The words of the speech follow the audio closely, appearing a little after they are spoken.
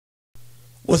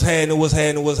What's happening? What's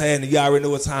happening? What's happening? You already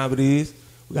know what time it is.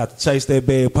 We got the Chase That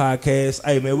Bag podcast.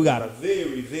 Hey, man, we got a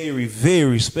very, very,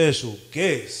 very special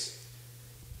guest.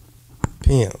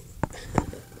 Pimp.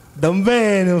 The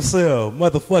man himself,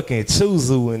 motherfucking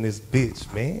Chuzu in this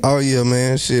bitch, man. Oh yeah,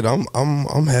 man. Shit, I'm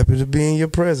happy to be in your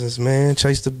presence, man.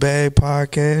 Chase the Bag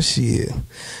podcast. Shit,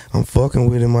 I'm fucking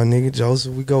with it, my nigga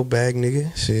Joseph. We go back,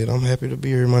 nigga. Shit, I'm happy to be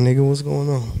here, my nigga. What's going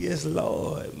on? Yes,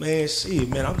 Lord, man. Shit,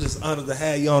 man. I'm just honored to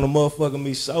have you on the motherfucking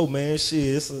me show, man.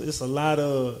 Shit, it's a lot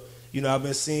of I've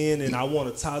been seeing, and I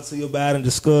want to talk to you about and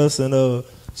discuss, and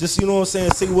just what I'm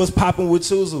saying, see what's popping with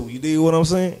Chuzu. You dig what I'm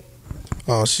saying?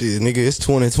 Oh shit, nigga, it's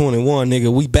 2021,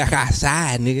 nigga. We back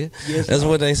outside, nigga. Yes, that's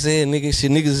what they said, nigga.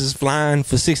 Shit, niggas is flying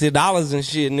for $60 and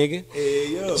shit, nigga.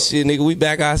 Yeah. Shit, nigga, we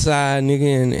back outside,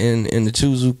 nigga, in the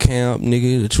Chuzu camp,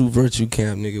 nigga, the True Virtue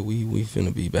camp, nigga. We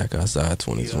finna be back outside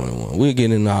 2021. Yeah. We'll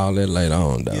get into all that later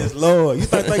on, dog. Yes, Lord. You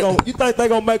think they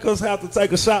gonna make us have to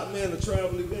take a shot, man, to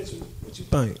travel eventually? What you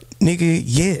think? Nigga,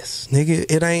 yes, nigga.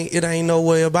 It ain't no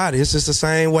way about it. It's just the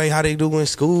same way how they do in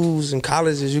schools and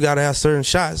colleges. You gotta have certain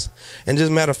shots. And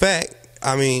just matter of fact,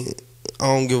 I mean, I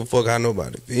don't give a fuck how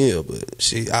nobody feel, but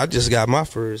shit, I just got my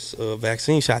first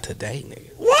vaccine shot today, nigga.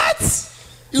 What?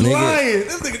 You nigga, lying?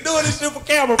 This nigga doing this shit for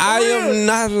camera. For I real. am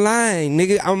not lying,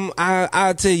 nigga.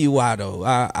 I'll tell you why though.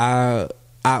 I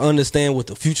understand what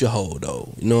the future hold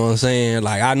though. You know what I'm saying?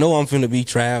 Like I know I'm finna be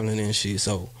traveling and shit.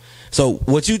 So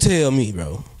what you tell me,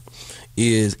 bro,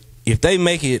 is if they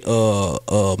make it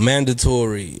a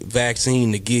mandatory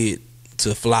vaccine to get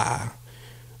to fly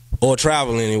or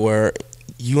travel anywhere,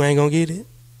 you ain't gonna get it?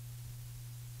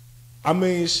 I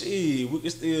mean, shit, we can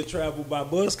still travel by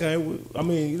bus, can't we? I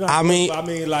mean,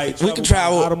 like we can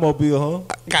travel by automobile,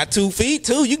 huh? Got 2 feet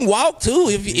too. You can walk too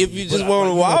if you just want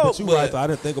to walk. But you right though. I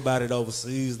didn't think about it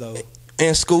overseas though.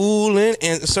 And school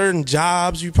and certain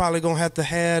jobs, you probably gonna have to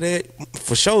have that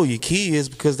for sure. Your kids,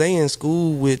 because they in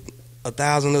school with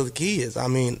 1,000 other kids. I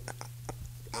mean,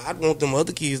 I'd want them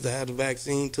other kids to have the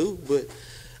vaccine too, but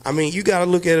I mean, you got to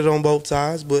look at it on both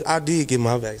sides. But I did get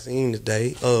my vaccine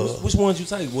today. Which ones you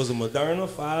take? Was it Moderna,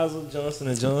 Pfizer,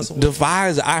 Johnson & Johnson? The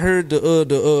Pfizer. I heard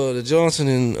the Johnson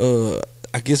and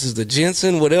I guess it's the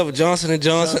Jensen, whatever, Johnson &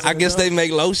 Johnson. I guess they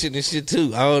make lotion and shit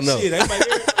too. I don't know. Shit, they make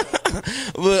it.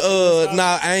 But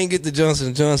nah, I ain't get the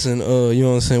Johnson & Johnson. You know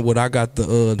what I'm saying? What I got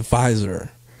the Pfizer.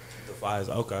 The Pfizer,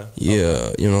 okay. Yeah,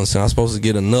 okay. You know what I'm saying? I'm supposed to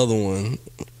get another one.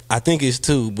 I think it's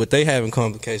 2, but they having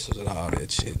complications and all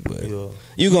that shit. But yeah.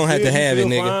 you gonna have to have it,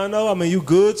 nigga. Fine, though? I mean, you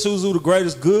good? Chuzu the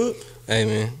greatest good? Hey,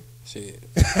 man. Shit.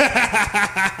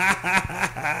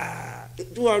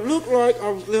 Do I look like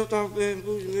I was left off bad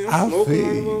bougie, man? I'm smoking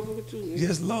on the motherfucker too, man.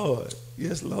 Yes, Lord.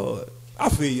 Yes, Lord. I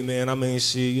feel you, man. I mean,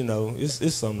 shit, you know,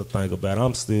 it's something to think about.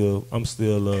 I'm still torn,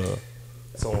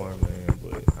 man.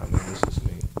 But I mean, it's just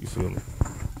me. You feel me?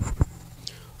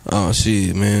 Oh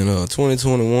shit, man!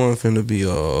 2021 finna be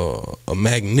a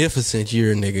magnificent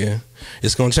year, nigga.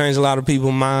 It's gonna change a lot of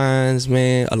people's minds,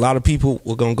 man. A lot of people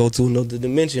are gonna go to another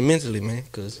dimension mentally, man.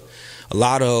 Cause a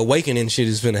lot of awakening shit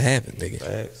is finna happen, nigga.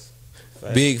 Facts.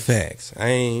 Big facts. I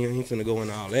ain't finna go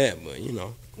into all that, but you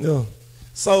know. Yeah.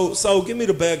 So give me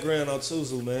the background on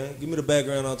Chuzu, man. Give me the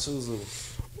background on Chuzu.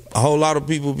 A whole lot of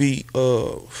people be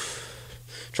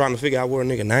trying to figure out where a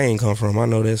nigga name come from. I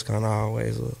know that's kind of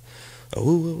always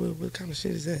what kind of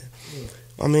shit is that? Yeah.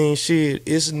 I mean, shit,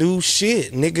 it's new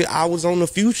shit, nigga. I was on the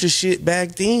future shit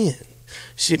back then.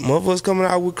 Shit, motherfuckers coming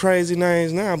out with crazy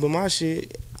names now, but my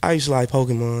shit, I used to like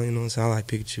Pokemon, you know what I'm saying? I like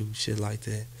Pikachu, shit like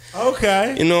that.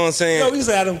 Okay. You know what I'm saying? Yo, we used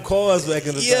to have them cars back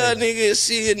in the day. Yeah, nigga,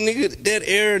 shit, nigga, that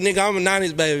era, nigga, I'm a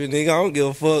 90s baby, nigga. I don't give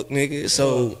a fuck, nigga.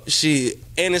 So, shit,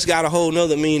 and it's got a whole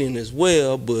nother meaning as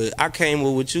well, but I came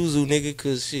up with Chuzu, nigga,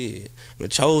 because, shit, the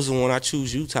chosen one, I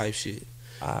choose you type shit.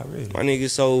 Really? My nigga,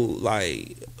 so,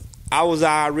 like, I was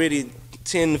already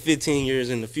 10 to 15 years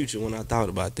in the future when I thought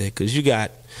about that, because you got,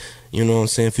 you know what I'm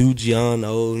saying,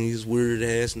 Fujiano and these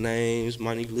weird-ass names,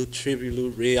 my nigga Lil Trippy,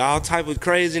 Lil Red, all type of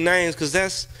crazy names, because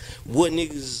that's what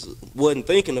niggas wasn't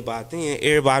thinking about then.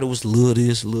 Everybody was Lil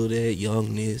this, Lil that,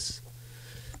 young this.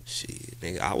 Shit,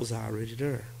 nigga, I was already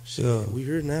there. Shit, yeah. We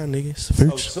here now, nigga. So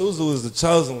Chuzu is the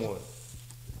chosen one.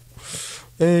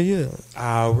 Yeah.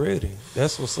 Already.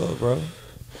 That's what's up, bro.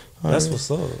 That's what's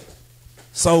up.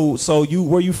 So you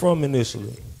where you from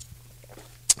initially?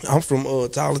 I'm from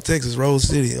Tyler, Texas, Rose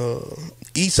City,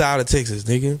 east side of Texas,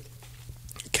 nigga.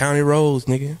 County Rose,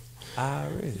 nigga.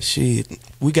 Already. Shit,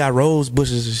 we got rose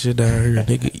bushes and shit down here,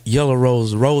 nigga. Yellow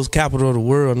rose, rose capital of the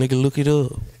world, nigga. Look it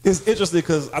up. It's interesting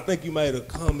because I think you made a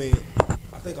comment.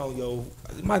 I think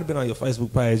it might have been on your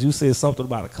Facebook page. You said something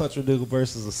about a country nigga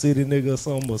versus a city nigga or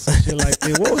something or some shit like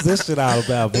that. What was that shit all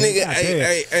about, man? Nigga,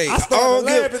 hey. I started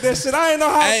laughing at that shit. I ain't know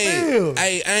how I feel.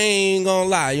 Hey, I ain't gonna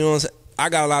lie. You know what I'm saying? I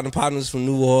got a lot of partners from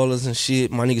New Orleans and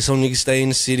shit. My niggas, some niggas stay in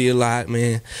the city a lot,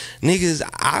 man. Niggas,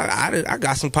 I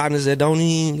got some partners that don't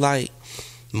even like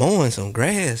mowing some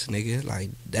grass, nigga. Like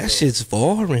that shit's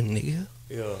foreign, nigga.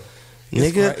 Yeah.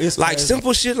 Nigga, it's like crazy.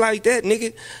 simple shit like that,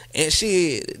 nigga. And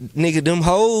shit, nigga, them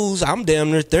hoes, I'm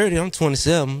damn near 30, I'm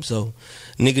 27, so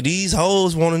nigga, these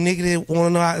hoes want a nigga that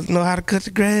wanna know how to cut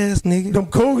the grass, nigga. Them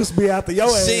Cougars be out the your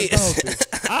ass, Shit. don't they?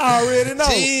 I already know.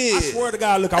 Shit. I swear to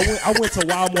God, look, I went to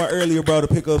Walmart earlier, bro, to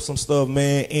pick up some stuff,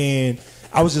 man, and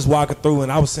I was just walking through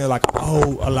and I was seeing like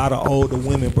a lot of older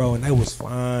women, bro, and they was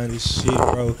fine as shit,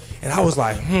 bro. And I was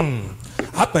like,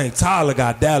 I think Tyler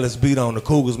got Dallas beat on the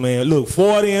Cougars, man. Look,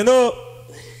 40 and up.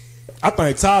 I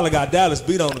think Tyler got Dallas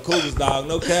beat on the Cougars, dog.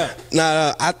 No cap.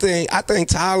 Nah, I think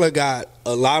Tyler got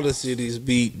a lot of cities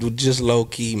beat with just low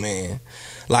key, man.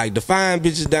 Like the fine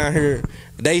bitches down here,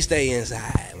 they stay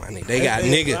inside, my nigga. They got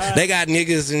niggas. Inside. They got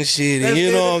niggas and shit. And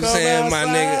you know what I'm saying, outside.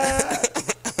 My nigga.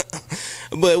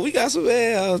 But we got some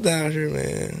ass down here,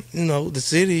 man. You know, the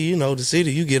city,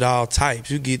 you get all types.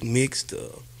 You get mixed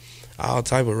up. All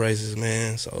type of races,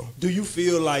 man. So, do you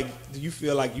feel like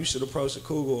you should approach a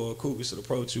Cougar or a Cougar should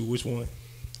approach you? Which one?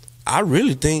 I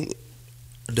really think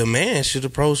the man should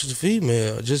approach the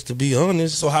female. Just to be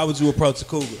honest. So, how would you approach a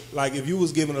Cougar? Like, if you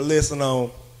was given a lesson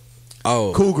on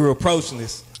Cougar approaching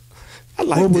this, I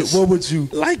like this. What would you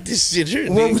like this shit here?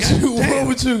 How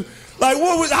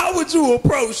would you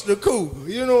approach the Cougar?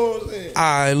 You know what I'm saying? All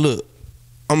right, look.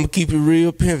 I'm gonna keep it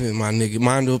real pimping, my nigga.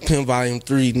 Mind of a Pimp Volume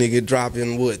 3, nigga,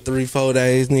 dropping 3-4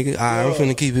 days, nigga. All right, I'm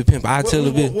finna keep it pimping. I tell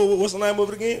a bit. What's the name of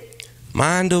it again?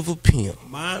 Mind of a Pimp.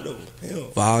 Mind of a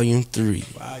Pimp. Volume 3.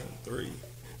 Volume 3.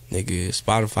 Nigga,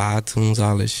 Spotify, iTunes,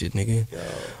 all that shit, nigga. Yo.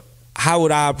 How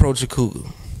would I approach a Cougar?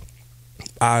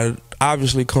 I'd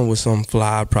obviously come with something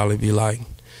fly. I'd probably be like,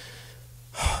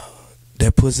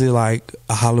 that pussy like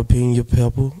a jalapeno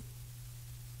pepper.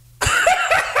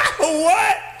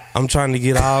 What? I'm trying to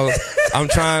get all.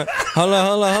 Hold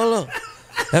on.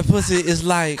 That pussy is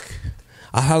like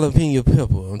a jalapeno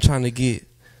pepper. I'm trying to get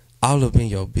all up in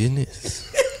your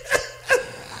business.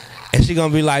 And she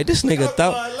gonna be like, this nigga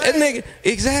that nigga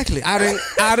exactly. I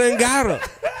done got her.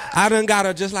 I done got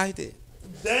her just like that.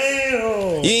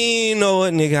 Damn. You ain't know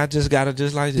what, nigga. I just got her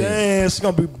just like that. Damn, she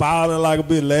gonna be balling like a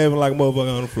bitch, laughing like a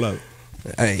motherfucker on the floor.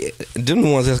 Hey, them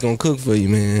the ones that's gonna cook for you,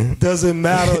 man. Doesn't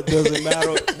matter.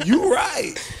 You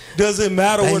right. Doesn't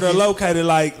matter where they're located.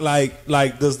 Like,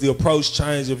 does the approach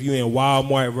change if you in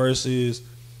Walmart versus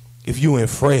if you in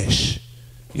Fresh?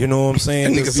 You know what I'm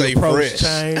saying? Does the approach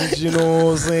change? You know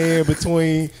what I'm saying,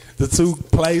 between the two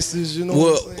places? You know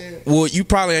what I'm saying? Well, you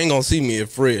probably ain't gonna see me at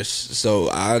Fresh, so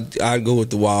I'd go with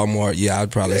the Walmart. Yeah, I'd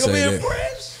probably say that.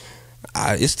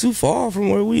 Fresh? It's too far from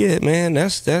where we at, man.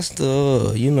 That's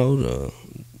the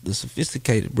the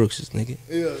sophisticated Brookses, nigga.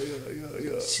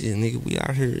 Yeah. Shit, nigga, we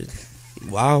out here.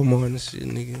 Walmart and shit,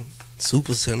 nigga.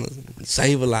 Super Center,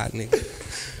 Save a Lot, nigga.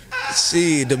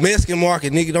 Shit, the Mexican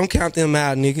market, nigga. Don't count them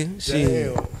out, nigga.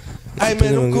 Shit. Damn. Hey,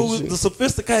 man, them Cougars, the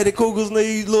sophisticated Cougars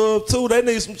need love, too. They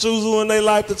need some Chuzu in their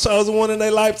life, the chosen one in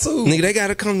their life, too. Nigga, they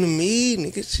gotta come to me,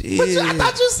 nigga. Shit. But I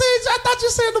thought you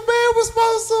said the man was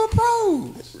supposed to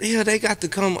approach. Yeah, they got to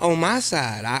come on my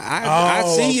side. I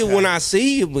see you when I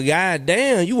see you, but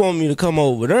goddamn, you want me to come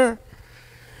over there.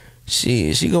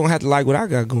 Shit, she gonna have to like what I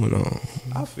got going on.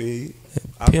 I feel you.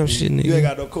 Pimp shit, nigga. You ain't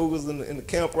got no Cougars in the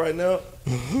camp right now?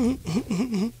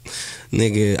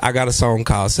 Nigga, I got a song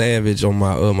called Savage on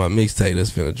my mixtape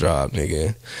that's finna drop,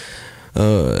 nigga.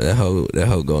 That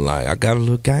hoe gonna like, I got a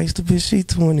little gangster bitch, she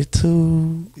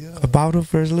 22. Yeah. I bought her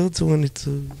first little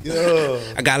 22. Yeah.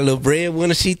 I got a little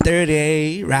breadwinner, she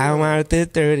 38. Riding around with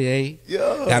that 38. Yeah.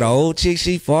 Got an old chick,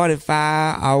 she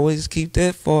 45. Always keep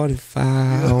that 45.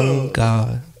 Yeah. Oh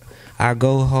God. I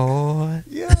go hard.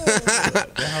 Yeah.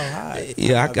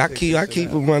 Yeah, I keep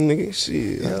him, my nigga.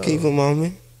 Shit, I keep him on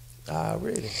me.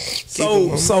 Already. So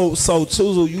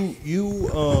Chuzu, you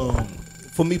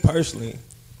for me personally,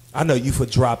 I know you for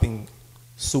dropping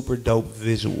super dope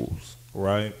visuals,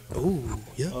 right? Ooh,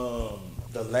 yeah.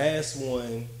 The last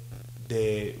one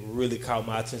that really caught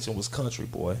my attention was Country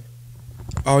Boy.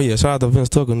 Oh yeah, shout out to Vince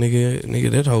Tucker,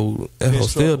 nigga. That whole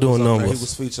still doing numbers. He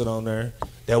was featured on there.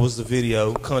 That was the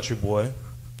video, Country Boy.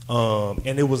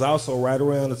 And it was also right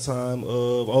around the time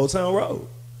of Old Town Road.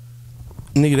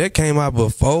 Nigga, that came out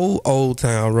before Old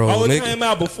Town Road. Oh, it came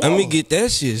out before? Let me get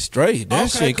that shit straight. That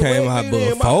shit came out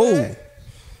before.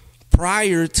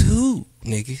 Prior to,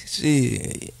 nigga.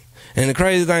 Shit. And the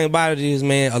crazy thing about it is,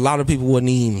 man, a lot of people wouldn't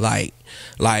even like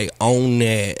on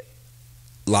that.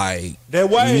 Like that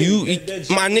way,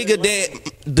 my nigga,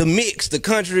 that the mix, the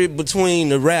country between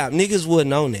the rap, niggas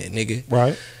wasn't on that, nigga.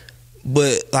 Right.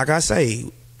 But like I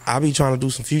say, I be trying to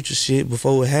do some future shit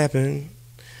before it happened,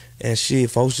 and shit,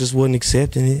 folks just wasn't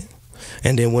accepting it.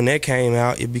 And then when that came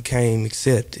out, it became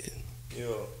accepted. Yeah.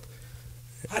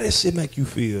 How that shit make you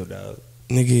feel, dog?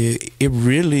 Nigga, it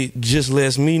really just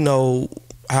lets me know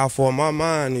how far my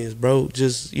mind is, bro.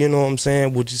 Just, you know what I'm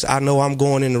saying? Which is, I know I'm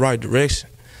going in the right direction.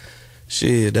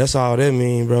 Shit, that's all that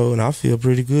mean, bro. And I feel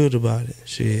pretty good about it.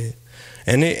 Shit.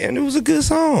 And it was a good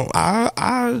song.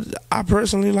 I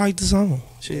personally liked the song.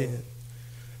 Shit.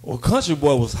 Well, Country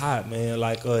Boy was hot, man.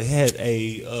 Like it had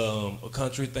a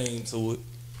country theme to it.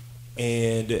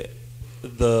 And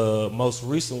the most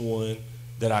recent one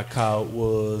that I caught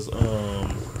was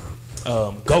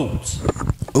Goats.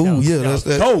 Ooh, yeah, that's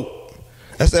that. Goat.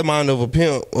 That's that Mind of a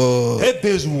Pimp. That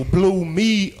visual blew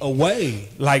me away.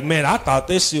 Like, man, I thought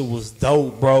that shit was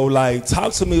dope, bro. Like,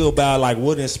 talk to me about like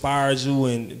what inspired you,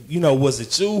 and you know, was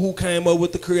it you who came up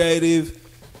with the creative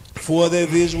for that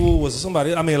visual? Was it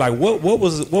somebody? I mean, like, what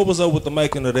was up with the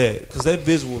making of that? Because that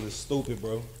visual is stupid,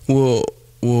 bro.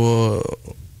 Well,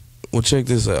 check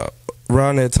this out.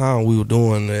 Around that time we were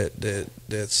doing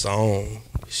that song,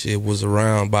 shit was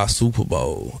around by Super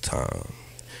Bowl time.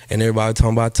 And everybody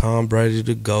talking about Tom Brady,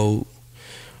 the GOAT.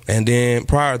 And then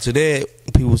prior to that,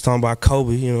 people was talking about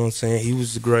Kobe, you know what I'm saying? He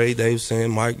was the great. They was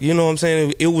saying Mike, you know what I'm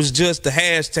saying? It was just the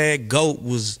hashtag GOAT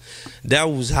was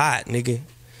hot, nigga.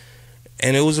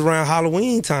 And it was around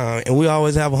Halloween time. And we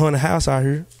always have a haunted house out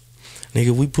here.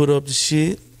 Nigga, we put up the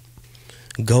shit.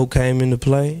 GOAT came into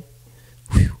play.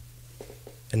 Whew.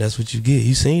 And that's what you get.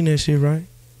 You seen that shit, right?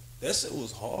 That shit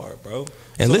was hard, bro.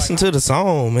 And so listen to the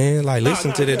song, man. Like,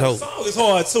 listen to that whole. The song is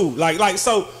hard too. Like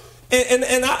so,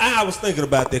 and I was thinking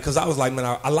about that because I was like, man,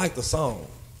 I like the song,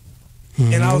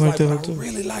 and I was like, I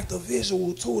really like the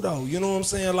visual too, though. You know what I'm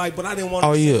saying? Like, but I didn't want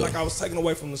to feel like I was taking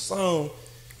away from the song.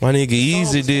 My nigga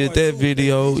Easy did that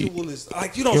video.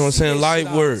 Like, you know what I'm saying? Light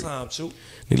work.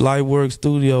 The Light Work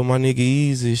Studio, my nigga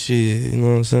Easy shit. You know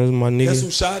what I'm saying? My nigga. That's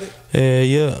who shot it?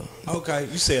 Yeah. Okay.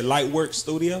 You said Light Work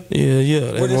Studio?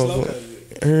 Yeah. Where this located?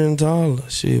 Here in Tyler.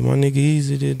 Shit, my nigga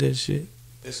Easy did that shit.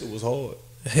 That shit was hard.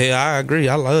 Hey, I agree.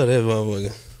 I love that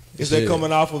motherfucker. Is that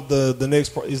coming off of the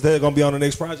next? Is that gonna be on the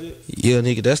next project? Yeah,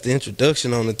 nigga. That's the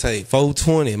introduction on the tape.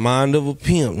 420, Mind of a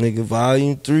Pimp, nigga.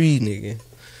 Volume 3, nigga.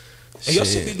 And your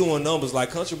shit be doing numbers.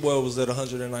 Like Country Boy was at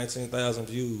 119,000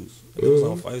 views. It was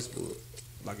on Facebook.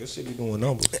 Like, this shit be doing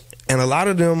numbers. And a lot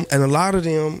of them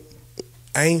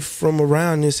ain't from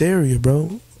around this area,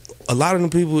 bro. A lot of them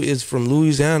people is from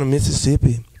Louisiana,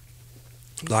 Mississippi,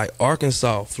 like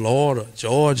Arkansas, Florida,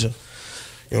 Georgia.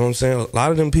 You know what I'm saying? A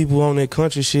lot of them people on that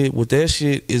country shit, with that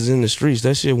shit is in the streets.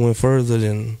 That shit went further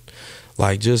than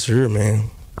like just here,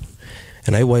 man.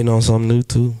 And they waiting on something new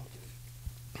too.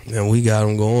 And we got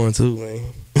them going too,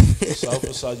 man.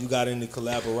 So you got any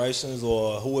collaborations,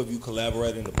 or who have you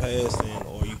collaborated in the past,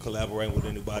 or you collaborating with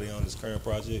anybody on this current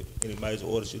project? Any major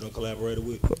artists you done collaborated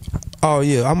with? Oh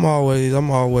yeah, I'm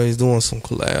always doing some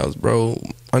collabs, bro.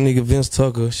 My nigga Vince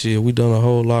Tucker, shit, we done a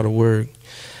whole lot of work.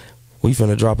 We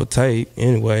finna drop a tape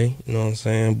anyway, you know what I'm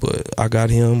saying? But I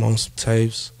got him on some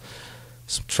tapes,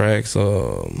 some tracks, you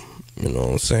know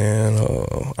what I'm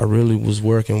saying? I really was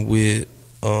working with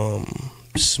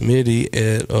Smitty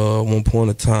at one point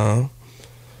in time.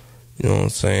 You know what I'm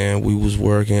saying? We was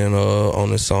working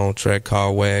on a song track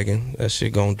called Wagon. That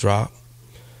shit gonna drop.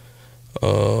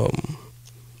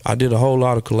 I did a whole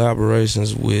lot of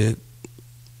collaborations with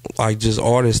like just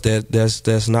artists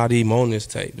that's not even on this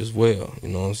tape as well. You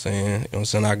know what I'm saying? You know what I'm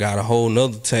saying? I got a whole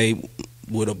nother tape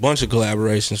with a bunch of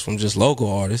collaborations from just local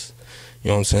artists. You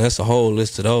know what I'm saying? That's a whole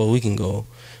list of those. We can go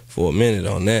for a minute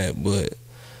on that, but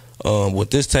with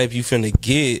this tape you finna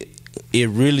get, it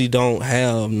really don't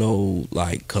have no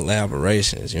like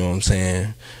collaborations, you know what I'm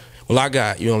saying? Well, I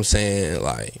got, you know what I'm saying,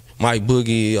 like Mike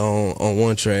Boogie on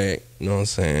one track, you know what I'm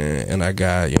saying, and I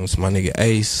got, you know what I'm saying, my nigga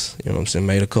Ace, you know what I'm saying,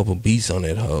 made a couple beats on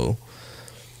that hoe.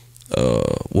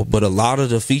 But a lot of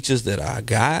the features that I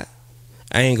got,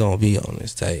 I ain't gonna be on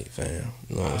this tape, fam.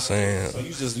 You know what I'm saying? So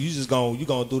you just gonna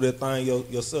do that thing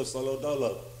yourself, solo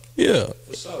dolo? Yeah.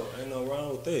 For sure. Ain't no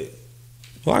wrong with that.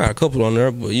 Well, I got a couple on there,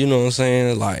 but you know what I'm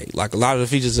saying? Like a lot of the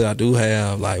features that I do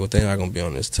have, like, well, they're not gonna be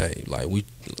on this tape. Like, we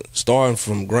starting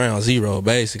from ground zero,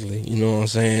 basically. You know what I'm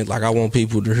saying? Like, I want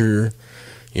people to hear,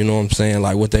 you know what I'm saying,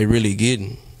 like what they really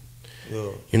getting.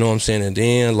 Yeah. You know what I'm saying? And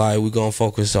then like we gonna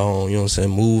focus on, you know what I'm saying,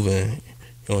 moving, you know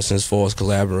what I'm saying, as far as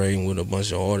collaborating with a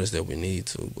bunch of artists that we need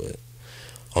to. But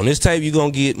On this tape, you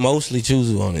gonna get mostly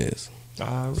Chuzu on this.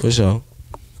 For sure.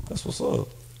 That's what's up.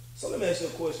 So let me ask you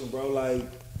a question, bro. Like,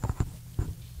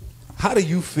 how do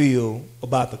you feel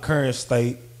about the current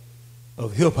state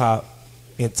of hip hop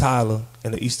in Tyler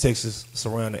and the East Texas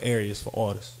surrounding areas for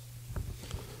artists?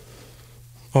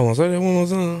 Hold on, say that one more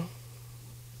time.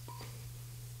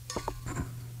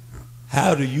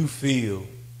 How do you feel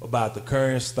about the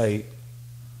current state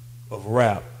of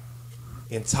rap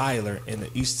in Tyler and the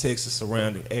East Texas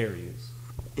surrounding areas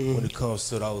when it comes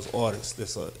to those artists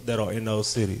that are in those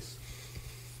cities?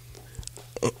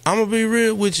 I'm gonna be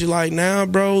real with you, like now,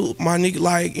 bro, my nigga,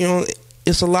 like, you know,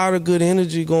 it's a lot of good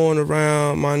energy going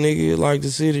around, my nigga, like the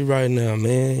city right now,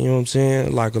 man. You know what I'm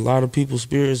saying? Like a lot of people's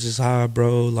spirits is high,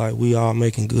 bro. Like we all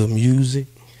making good music.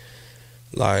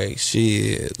 Like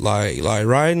shit, like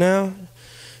right now,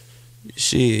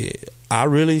 shit, I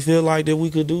really feel like that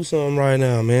we could do something right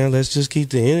now, man. Let's just keep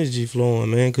the energy flowing,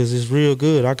 man, because it's real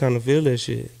good. I kind of feel that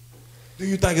shit. Do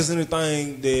you think it's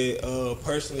anything that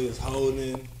personally is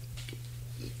holding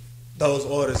those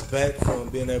artists back from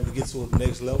being able to get to the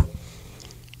next level?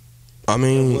 I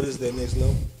mean, and what is that next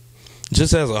level?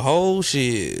 Just as a whole,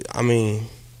 shit, I mean,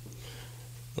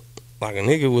 like a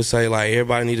nigga would say, like,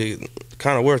 everybody need to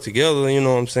kind of work together, you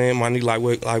know what I'm saying? My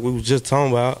nigga, like we was just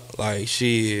talking about, like,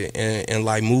 shit, and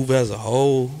like move as a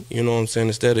whole, you know what I'm saying,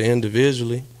 instead of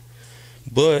individually.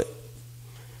 But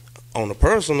on a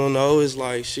personal note, it's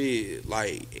like, shit,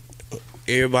 like,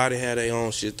 everybody had their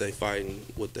own shit they fighting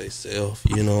with they self,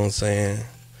 you know what I'm saying?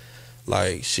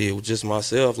 Like, shit, with just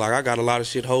myself, like, I got a lot of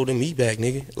shit holding me back,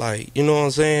 nigga. Like, you know what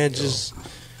I'm saying? Just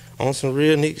on some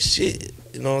real nigga shit,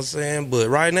 you know what I'm saying? But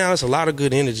right now, it's a lot of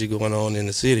good energy going on in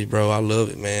the city, bro. I love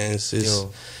it, man. It's just,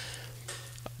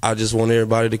 I just want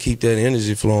everybody to keep that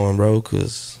energy flowing, bro,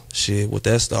 because, shit,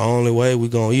 that's the only way we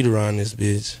gonna eat around this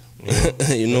bitch.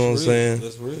 You know what I'm saying?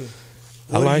 That's real.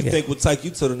 What do you think would take you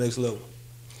to the next level?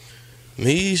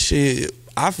 Me, shit,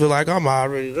 I feel like I'm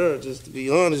already there, just to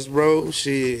be honest, bro.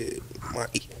 Shit,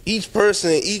 each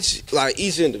person, each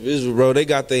individual, bro, they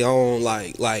got their own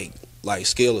like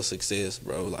scale of success,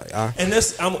 bro. Like I'm glad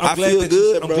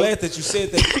that you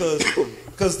said that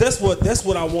because that's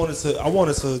what I wanted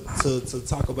to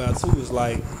talk about too. Is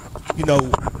like, you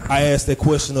know, I asked that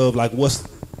question of like what's,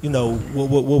 you know,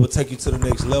 what would take you to the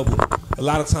next level. A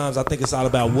lot of times I think it's all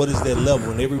about what is that level,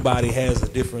 and everybody has a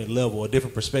different level, a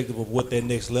different perspective of what that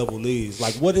next level is.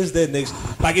 Like, what is that next?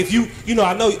 Like, if you know,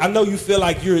 I know you feel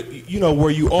like you're, you know, where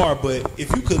you are, but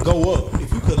if you could go up,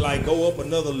 if you could like go up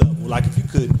another level, like if you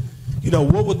could, you know,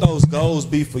 what would those goals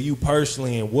be for you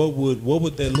personally, and what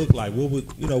would that look like? What would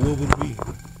it be?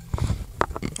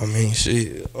 I mean,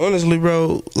 shit, honestly,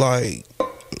 bro, like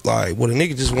what a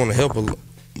nigga just want to help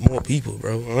more people,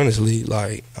 bro. Honestly,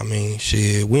 like, I mean,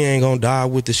 shit, we ain't gonna die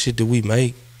with the shit that we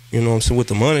make. You know what I'm saying? With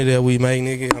the money that we make,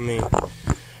 nigga. I mean,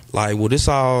 like, well, it's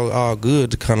all good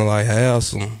to kind of like have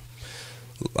some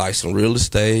real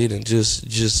estate and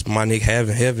just my nigga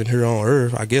having heaven here on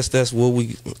earth. I guess that's what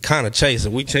we kind of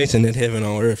chasing. We chasing that heaven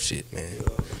on earth shit, man.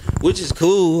 Which is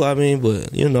cool. I mean,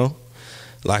 but you know,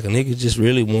 like a nigga just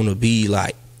really want to be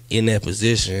like in that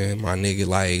position, my nigga,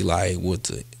 like with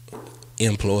the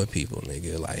employ people,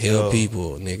 nigga, like help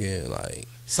people, nigga, like.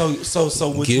 So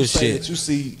would you say that you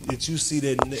see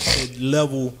that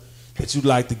level that you'd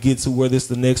like to get to, whether it's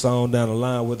the next on down the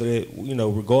line, whether that, you know,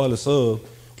 regardless of,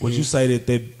 would you say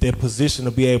that position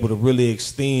to be able to really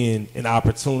extend an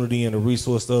opportunity and a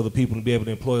resource to other people, to be able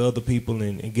to employ other people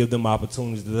and give them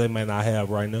opportunities that they may not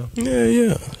have right now?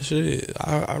 Yeah, shit.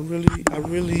 I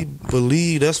really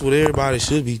believe that's what everybody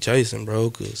should be chasing,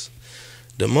 bro, because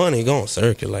the money gonna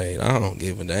circulate. I don't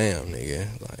give a damn, nigga.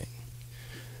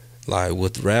 Like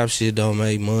with the rap shit don't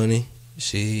make money.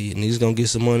 Shit, niggas gonna get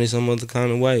some money some other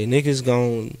kind of way. Niggas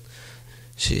gonna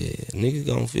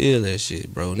feel that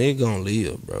shit, bro. Niggas gonna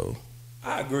live, bro.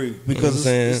 I agree, because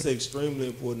it's extremely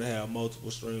important to have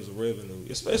multiple streams of revenue,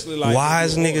 especially like. Why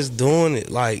is niggas doing it?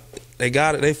 Like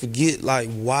they forget like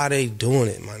why they doing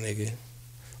it, my nigga.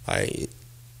 Like,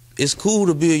 it's cool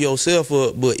to build yourself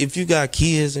up, but if you got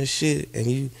kids and shit, and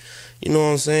you know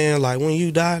what I'm saying, like when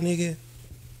you die, nigga,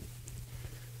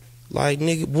 like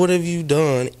nigga, what have you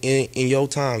done in your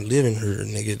time living here,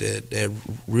 nigga, that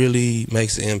really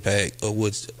makes an impact of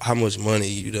how much money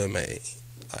you done made?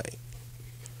 Like,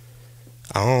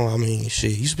 I mean,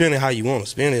 shit, you spend it how you want to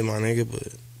spend it, my nigga,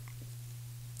 but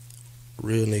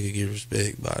real nigga get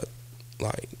respect by,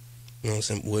 like, you know what I'm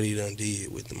saying, what he done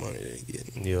did with the money that he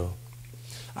getting. Yeah.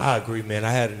 I agree, man.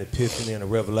 I had an epiphany and a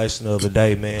revelation the other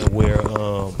day, man, where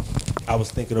I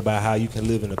was thinking about how you can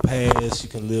live in the past, you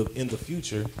can live in the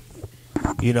future,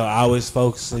 you know, always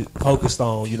focused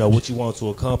on, you know, what you want to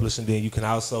accomplish, and then you can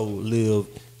also live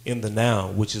in the now,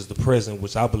 which is the present,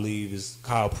 which I believe is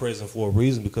called present for a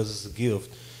reason because it's a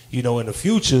gift. You know, in the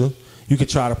future, you can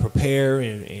try to prepare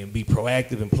and be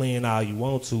proactive and plan all you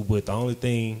want to, but the only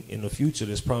thing in the future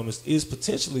that's promised is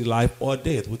potentially life or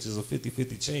death, which is a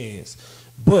 50-50 chance.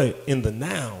 But in the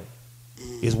now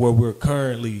is where we're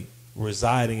currently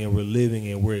residing and we're living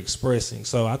and we're expressing.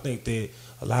 So I think that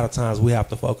a lot of times we have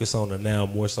to focus on the now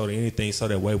more so than anything, so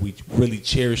that way we really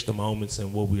cherish the moments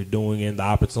and what we're doing and the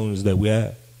opportunities that we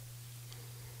have.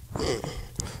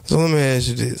 So let me ask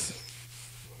you this.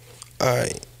 All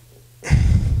right.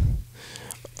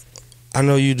 I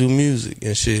know you do music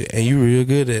and shit, and you real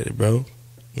good at it, bro.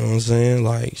 You know what I'm saying?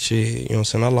 Like, shit, you know what I'm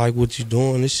saying? I like what you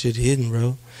doing. This shit hidden,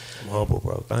 bro. I'm humble,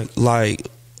 bro. Thank you.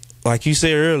 Like you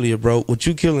said earlier, bro, what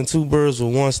you killing two birds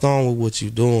with one stone with what you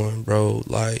doing, bro.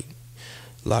 Like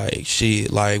shit,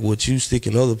 like what you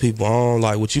sticking other people on,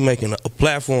 like what you making a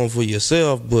platform for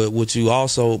yourself, but what you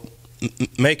also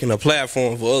making a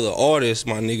platform for other artists,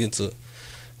 my nigga, to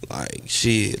like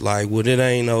shit, like what it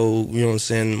ain't no, you know what I'm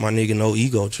saying, my nigga, no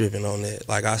ego tripping on that.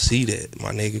 Like I see that,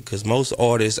 my nigga, cause most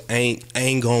artists ain't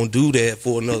gonna do that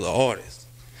for another artist.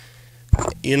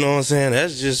 You know what I'm saying?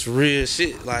 That's just real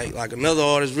shit. Like another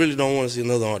artist really don't want to see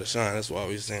another artist shine. That's why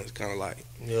we saying it's kind of like,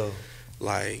 yeah,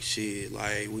 like shit.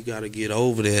 Like we gotta get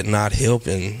over that not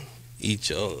helping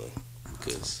each other,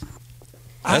 cause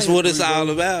that's what it's all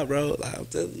about, bro. Like, I'm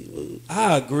telling you.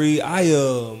 I agree.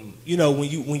 You know, when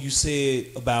you said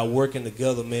about working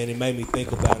together, man, it made me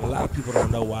think about it. A lot of people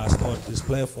don't know why I started this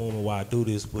platform and why I do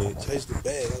this, but taste the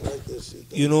bag. I like that shit,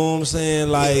 though. You know what I'm saying?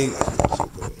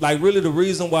 Like really the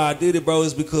reason why I did it, bro,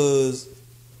 is because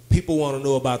people want to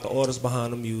know about the artists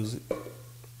behind the music.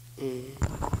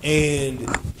 And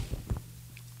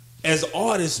as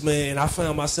artists, man, I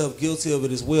found myself guilty of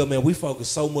it as well, man. We focus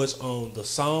so much on the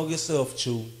song itself,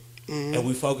 Chu, and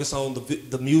we focus on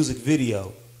the music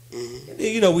video. And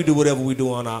then, you know, we do whatever we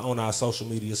do on our social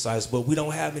media sites, but we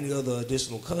don't have any other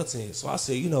additional content. So I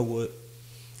said, you know what?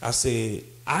 I said,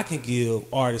 I can give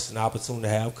artists an opportunity to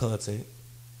have content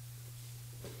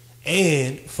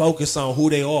and focus on who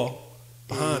they are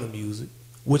behind the music,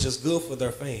 which is good for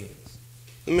their fans.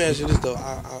 Let me ask you this, though. You know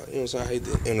what I'm saying? I hate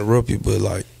to interrupt you, but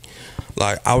like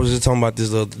I was just talking about this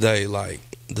the other day, like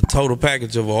the total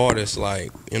package of an artist,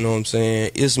 like, you know what I'm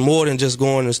saying? It's more than just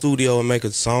going in the studio and make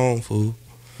a song, fool.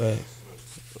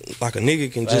 Like a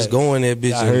nigga can just go in that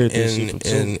bitch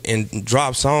and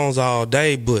drop songs all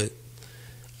day, but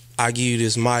I give you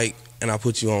this mic and I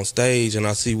put you on stage and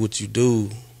I see what you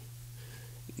do.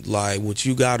 Like what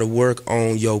you gotta work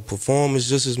on your performance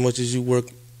just as much as you work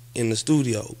in the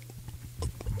studio.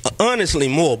 Honestly,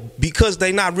 more, because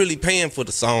they not really paying for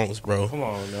the songs, bro. Come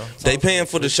on, now. They paying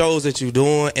for the shows that you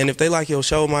doing, and if they like your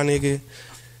show, my nigga,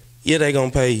 yeah, they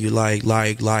gonna pay you. Like,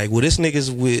 well, this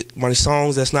niggas with my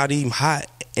songs that's not even hot,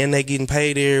 and they getting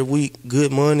paid every week,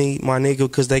 good money, my nigga,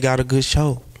 because they got a good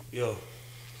show. Yeah.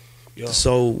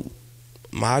 So,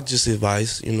 my just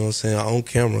advice, you know what I'm saying, on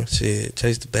camera, shit,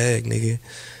 chase the bag, nigga.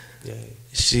 Yeah.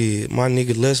 Shit, my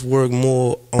nigga, let's work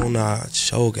more on our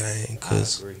show game,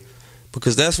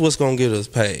 because that's what's gonna get us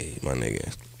paid, my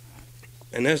nigga.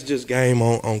 And that's just game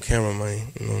on camera, man.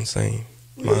 You know what I'm saying?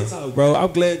 Talk, bro.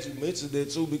 I'm glad you mentioned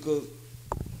that too, because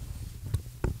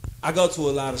I go to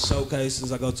a lot of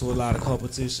showcases, I go to a lot of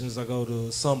competitions, I go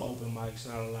to some open mics,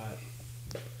 not a lot.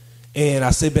 And I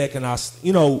sit back and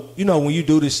you know when you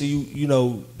do this shit, you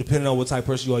know, depending on what type of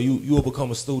person you are, you will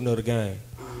become a student of the game.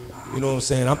 You know what I'm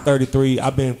saying? I'm 33.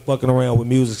 I've been fucking around with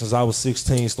music since I was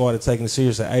 16. Started taking it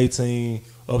serious at 18,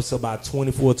 up to about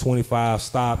 24, 25,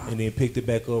 stopped, and then picked it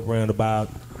back up around about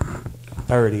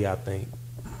 30, I think.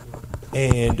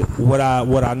 And what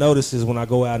I notice is when I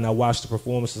go out and I watch the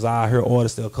performances, I hear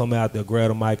artists, they'll come out, they'll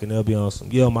grab a mic and they'll be on some,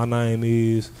 yeah, my name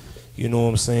is, you know what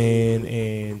I'm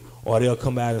saying, or they'll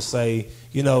come out and say,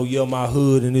 you know, yeah, my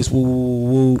hood and this woo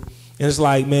woo woo. And it's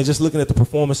like, man, just looking at the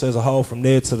performance as a whole, from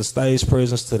there to the stage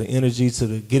presence, to the energy, to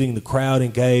the getting the crowd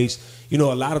engaged. You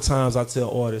know, a lot of times I tell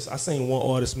artists, I seen one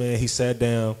artist, man, he sat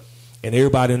down and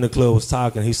everybody in the club was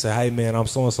talking. He said, hey, man, I'm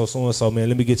so-and-so, man,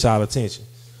 let me get y'all attention.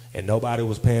 And nobody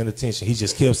was paying attention. He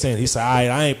just kept saying, he said, all right,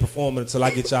 I ain't performing until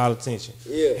I get y'all attention.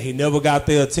 Yeah. He never got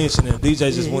their attention, and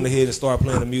DJ just went ahead and started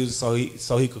playing the music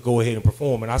so he could go ahead and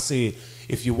perform. And I said,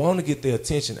 if you want to get their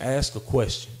attention, ask a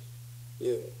question.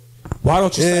 Yeah. Why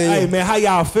don't you say, hey, man, how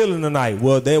y'all feeling tonight?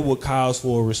 Well, that would cause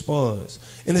for a response.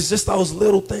 And it's just those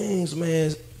little things,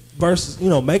 man, versus, you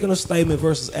know, making a statement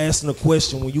versus asking a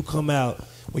question when you come out,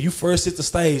 when you first hit the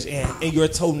stage, and your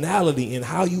tonality and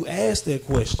how you ask that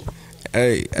question.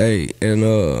 Hey, and you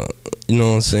know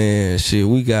what I'm saying? Shit,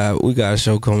 we got a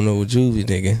show coming up with Juvie,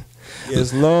 nigga.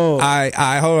 Yes, Lord.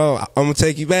 I hold on. I'm gonna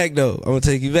take you back though. This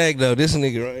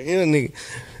nigga right here, nigga.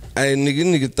 Hey,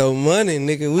 nigga throw money,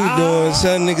 nigga. We doing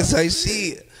something, nigga say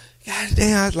shit. God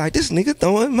damn, I was like, this nigga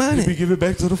throwing money. We give it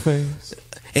back to the fans.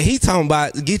 And he talking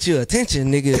about get your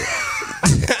attention, nigga.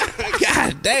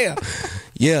 God damn.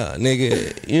 Yeah,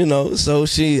 nigga. You know, so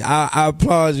I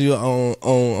applaud you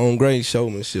on great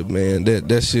showmanship, man.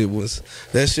 That shit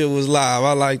was live.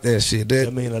 I like that shit.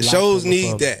 Shows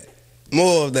need that.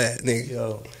 More of that, nigga.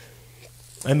 Yo.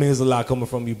 That means a lot coming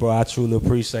from you, bro. I truly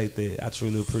appreciate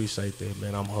that.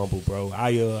 Man. I'm humble, bro.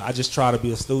 I just try to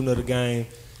be a student of the game.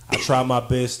 I try my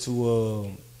best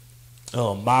to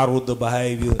model the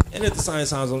behavior, and at the same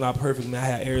time, I'm not perfect, man. I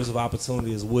have areas of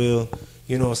opportunity as well.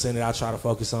 You know what I'm saying, that I try to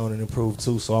focus on and improve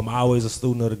too. So I'm always a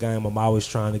student of the game. I'm always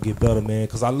trying to get better, man,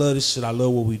 because I love this shit. I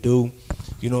love what we do.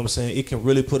 You know what I'm saying? It can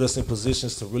really put us in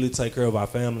positions to really take care of our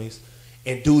families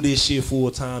and do this shit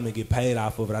full time and get paid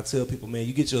off of it. I tell people, man,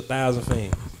 you get you 1,000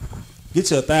 fans.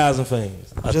 Get you 1,000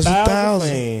 fans. Just 1,000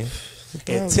 fans.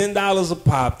 At $10 a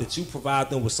pop, that you provide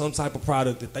them with some type of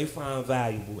product that they find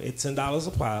valuable at $10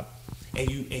 a pop, and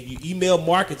you email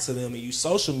market to them and you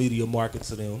social media market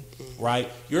to them, right?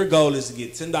 Your goal is to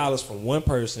get $10 from one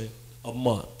person a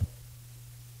month.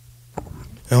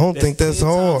 I don't think that's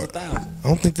hard. I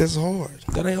don't think that's hard.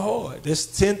 That ain't hard. That's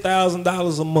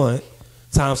 $10,000 a month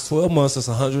times 12 months. That's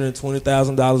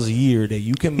 $120,000 a year that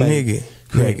you can make.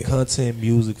 Create content,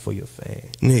 music for your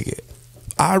fans. Nigga,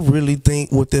 I really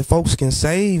think what the folks can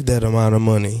save that amount of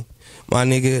money. My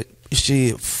nigga,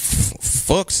 shit,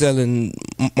 fuck selling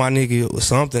my nigga or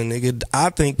something, nigga. I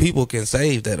think people can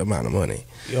save that amount of money.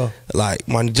 Yeah. Like,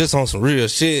 just on some real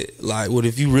shit. Like, what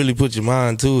if you really put your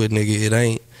mind to it, nigga? It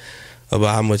ain't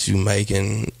about how much you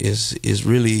making. It's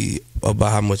really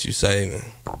about how much you saving.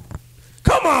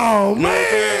 Come on,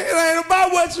 man. It ain't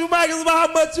about what you make. It's about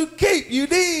how much you keep. You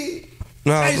need.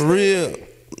 Nah, for real.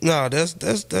 Nah,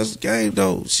 that's game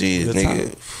though. Shit,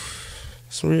 nigga.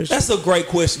 Some real shit. That's a great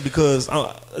question because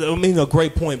a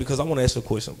great point because I want to ask you a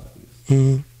question about this.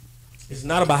 Mm-hmm. It's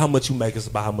not about how much you make; it's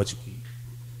about how much you keep.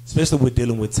 Especially with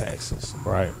dealing with taxes,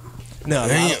 right? Now, a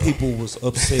lot of people was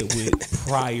upset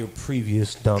with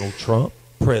previous Donald Trump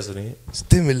president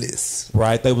stimulus,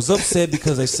 right? They was upset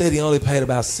because they said he only paid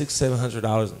about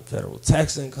 $600-700 in federal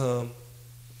tax income,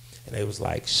 and they was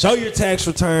like, show your tax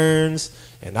returns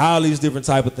and all these different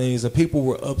type of things, and people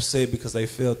were upset because they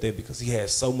felt that because he had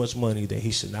so much money that he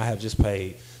should not have just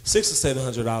paid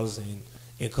 $600 or $700 in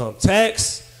income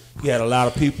tax. He had a lot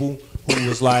of people who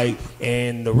was like,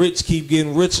 and the rich keep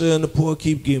getting richer and the poor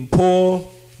keep getting poor.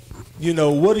 You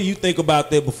know, what do you think about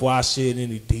that before I shed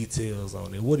any details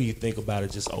on it? What do you think about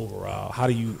it just overall? How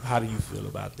do you feel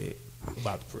about that,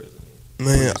 about the president?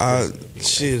 Man,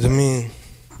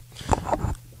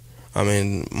 I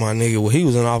mean, my nigga, well, he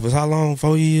was in office how long?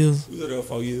 4 years? He was there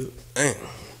 4 years. Damn.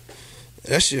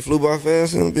 That shit flew by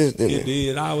fast in the bitch, didn't it? It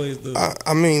did. I always do.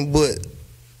 I mean, but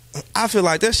I feel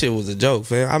like that shit was a joke,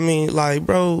 fam. I mean, like,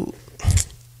 bro,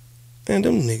 man,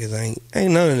 them niggas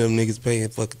ain't none of them niggas paying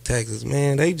fucking taxes,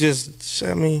 man. They just,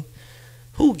 I mean,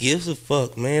 who gives a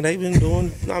fuck, man? They been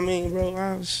doing, I mean, bro,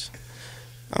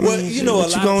 well, you know, what a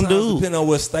lot you gonna of times, do? depending on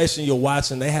what station you're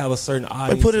watching, they have a certain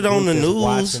audience. They put it on the that's news.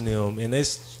 watching them, and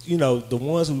it's, you know, the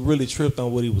ones who really tripped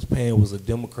on what he was paying was a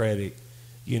Democratic,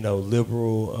 you know,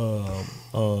 liberal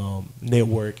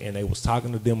network, and they was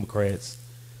talking to Democrats,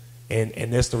 and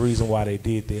that's the reason why they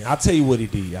did that. I'll tell you what he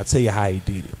did. I'll tell you how he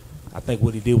did it. I think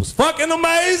what he did was fucking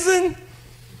amazing.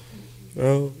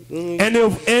 Bro.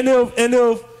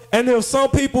 And if some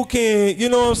people can, you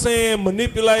know what I'm saying,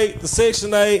 manipulate the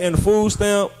Section 8 and the food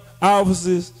stamp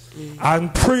offices,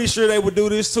 I'm pretty sure they would do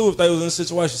this too if they was in a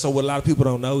situation. So what a lot of people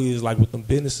don't know is, like with them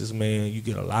businesses, man, you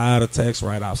get a lot of tax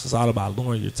write-offs. It's all about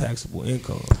lowering your taxable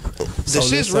income. The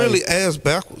shit's really ass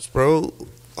backwards, bro.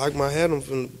 Like my head, I'm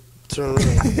finna turn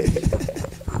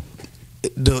around.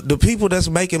 The people that's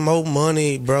making more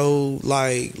money, bro,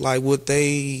 like what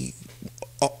they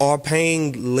are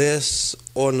paying less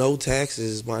or no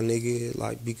taxes, my nigga,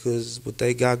 like, because what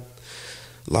they got,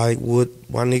 like, what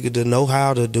my nigga to know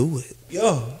how to do it.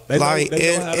 Yeah, they know how to do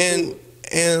it.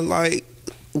 And like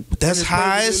that's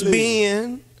how it's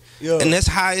been, yeah. And that's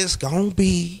how it's gonna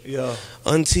be, yeah,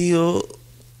 until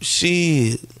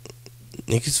shit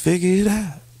niggas figure it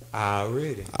out.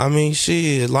 Already. I mean,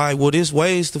 shit, like, well, there's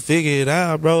ways to figure it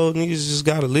out, bro. Niggas just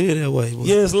gotta live that way. Bro.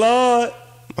 Yes, Lord.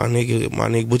 My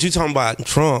nigga. But you talking about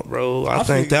Trump, bro? I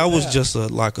think that was just I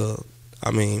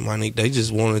mean, my nigga, they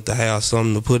just wanted to have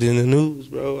something to put in the news,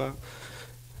 bro.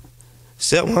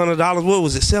 $700. What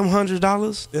was it?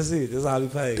 $700? That's it. That's all he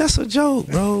paid. That's a joke,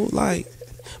 bro. Like,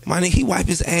 my nigga, he wiped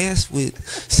his ass with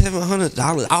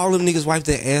 $700. All them niggas wipe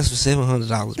their ass for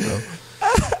 $700, bro.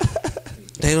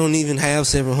 They don't even have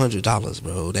 $700,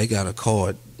 bro. They got a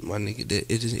card, my nigga.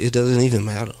 It doesn't even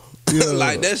matter. Yeah.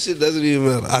 Like, that shit doesn't even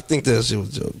matter. I think that shit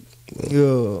was a joke.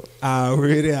 Yeah,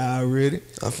 already.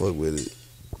 I fuck with it.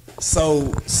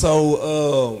 So,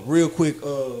 real quick,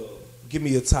 give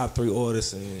me your top 3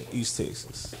 artists in East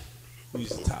Texas. Who's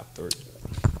the top 3?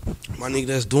 My nigga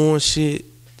that's doing shit,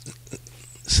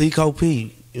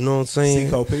 C-P. You know what I'm saying?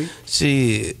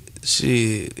 C-P?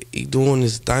 Shit, he doing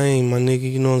his thing, my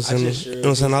nigga. You know what I'm saying? You know what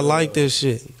I'm saying? I like that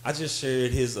shit. I just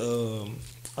shared his.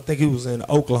 I think he was in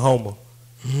Oklahoma,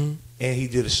 and he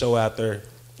did a show out there.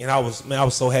 And I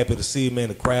was so happy to see, man.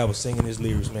 The crowd was singing his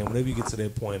lyrics, man. Whenever you get to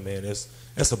that point, man,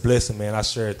 that's a blessing, man. I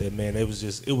shared that, man. It was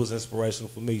inspirational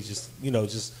for me. Just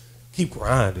keep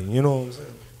grinding. You know what I'm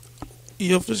saying?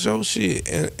 Yeah, for sure, shit.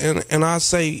 And I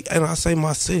say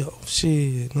myself, shit.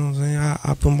 You know what I'm saying?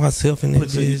 I put myself in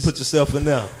that. You put yourself in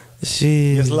there.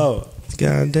 Shit. Yes, Lord.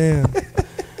 Goddamn.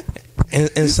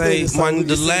 and say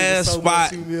the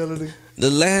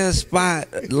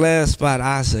last spot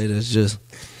I say that's just,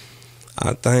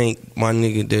 I think my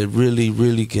nigga that really,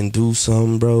 really can do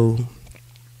something, bro.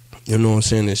 You know what I'm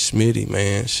saying? It's Smitty,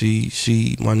 man.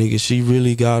 My nigga, she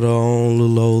really got her own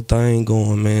little old thing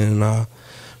going, man. And you know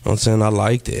what I'm saying? I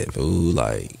like that, fool.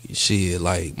 Like, shit,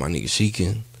 like, my nigga, she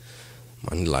can,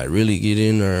 like, really get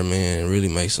in there, man, and really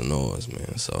make some noise,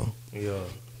 man. So, yeah.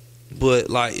 But,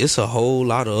 like, it's a whole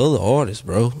lot of other artists,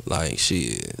 bro. Like,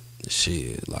 shit,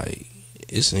 like,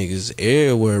 it's niggas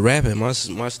everywhere rapping. My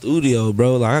studio,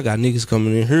 bro. Like, I got niggas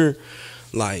coming in here,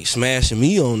 like, smashing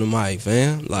me on the mic,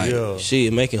 fam. Like,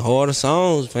 shit, making harder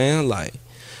songs, fam. Like,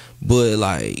 but,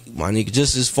 like, my nigga,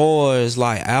 just as far as,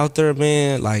 like, out there,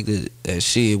 man, like, that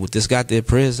shit, with this got that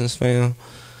presence, fam.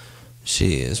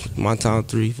 Shit, it's my top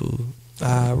 3, fool.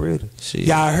 Already. Shit.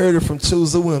 Y'all heard it from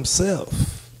Chuzu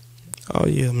himself. Oh,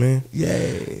 yeah, man.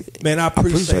 Yeah. Man, I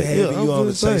appreciate having you on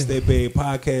the Chase That Bag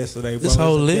podcast today, bro. This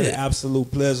whole lit. It's been an absolute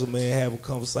pleasure, man, having a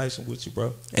conversation with you,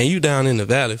 bro. And you down in the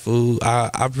valley, fool. I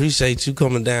appreciate you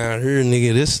coming down here,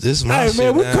 nigga. This my shit. Hey,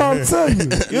 man, we come here. to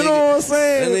you. You know what I'm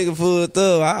saying? That nigga pulled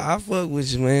up. I fuck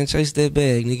with you, man. Chase That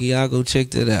Bag, nigga. Y'all go check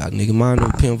that out, nigga. Mondo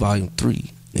Pimp Volume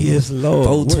 3. Nigga. Yes, Lord.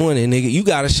 420, nigga. You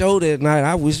got a show that night.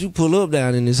 I wish you pull up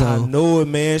down in this house. I know it,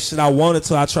 man. Shit, I wanted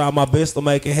to. I tried my best to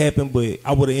make it happen, but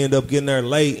I would have ended up getting there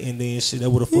late, and then shit, that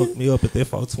would have fucked me up at that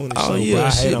 420 show. Oh, yeah,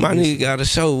 shit. My nigga got a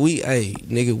show. We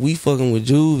we fucking with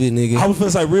Juvie, nigga. I was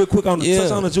gonna say real quick on the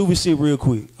touch on the Juvie shit real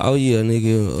quick. Oh, yeah,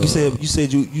 nigga. You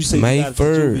said you May got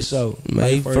 1st. show.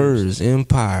 May 1st.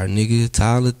 Empire, nigga.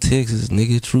 Tyler, Texas,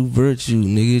 nigga. True Virtue,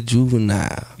 nigga.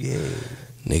 Juvenile. Yeah.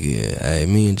 Nigga, hey,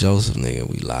 me and Joseph, nigga,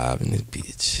 we live in this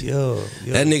bitch. Yo.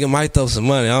 That nigga might throw some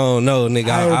money. I don't know,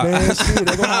 nigga. Hey, man, shit,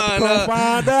 they gonna have to come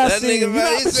find out. That shit. nigga,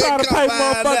 man, you know, trying to pay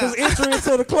motherfuckers entry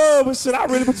into the club and shit. I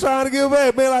really been trying to give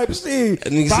back, man. Like,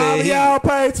 shit, five of y'all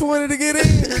pay 20 to get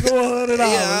in, go $100.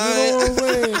 Yeah, you know what I'm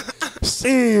saying?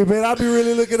 Shit, man, I be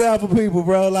really looking out for people,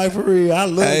 bro. Like, for real. I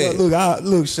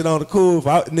look shit on the cool.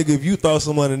 If you throw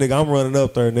some money, nigga, I'm running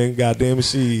up there, nigga. Goddamn it,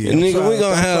 shit. Nigga, we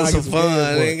gonna have some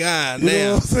fun, nigga.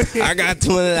 Goddamn. I got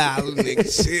 $20,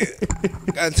 nigga. Shit.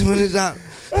 Got $20.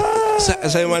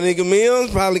 Say my nigga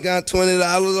Mills probably got $20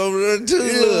 over there too.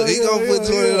 Look, he gonna put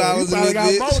 $20 in this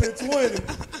bitch. More than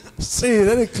 20. Shit,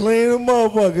 that ain't clean the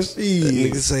motherfucker.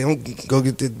 Shit. Nigga say, I'm go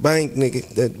get that bank, nigga.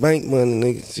 That bank money,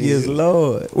 nigga. Shit. Yes,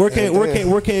 Lord. Where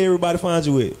can everybody find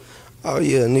you at? Oh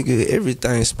yeah, nigga,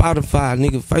 everything. Spotify,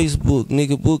 nigga, Facebook,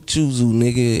 nigga, Book Chuzu,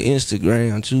 nigga,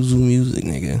 Instagram, Chuzu Music,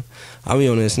 nigga. I be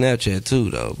on that Snapchat too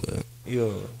though, but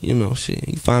you know, shit.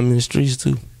 You find me in the streets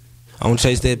too. I don't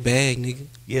chase that bag, nigga.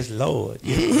 Yes, Lord.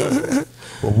 Yes, Lord.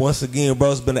 But once again,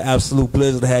 bro, it's been an absolute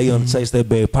pleasure to have you on the Chase That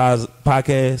Bag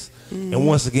podcast. And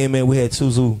once again, man, we had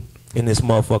Chuzu in this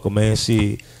motherfucker, man.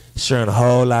 Shit, sharing a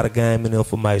whole lot of game and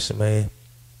information, man.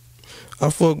 I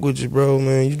fuck with you, bro,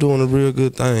 man. You doing a real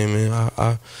good thing, man.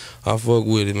 I fuck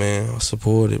with it, man. I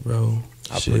support it, bro.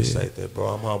 I appreciate that, bro.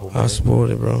 I'm humble, man. I support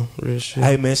it, bro. Real shit.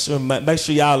 Hey, man, make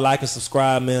sure y'all like and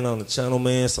subscribe, man, on the channel,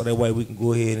 man, so that way we can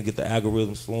go ahead and get the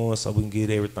algorithms flowing so we can get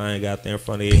everything out there in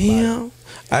front of everybody.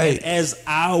 Hey. And as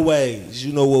always,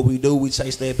 you know what we do. We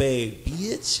chase that bag,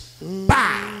 bitch.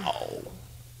 Bow.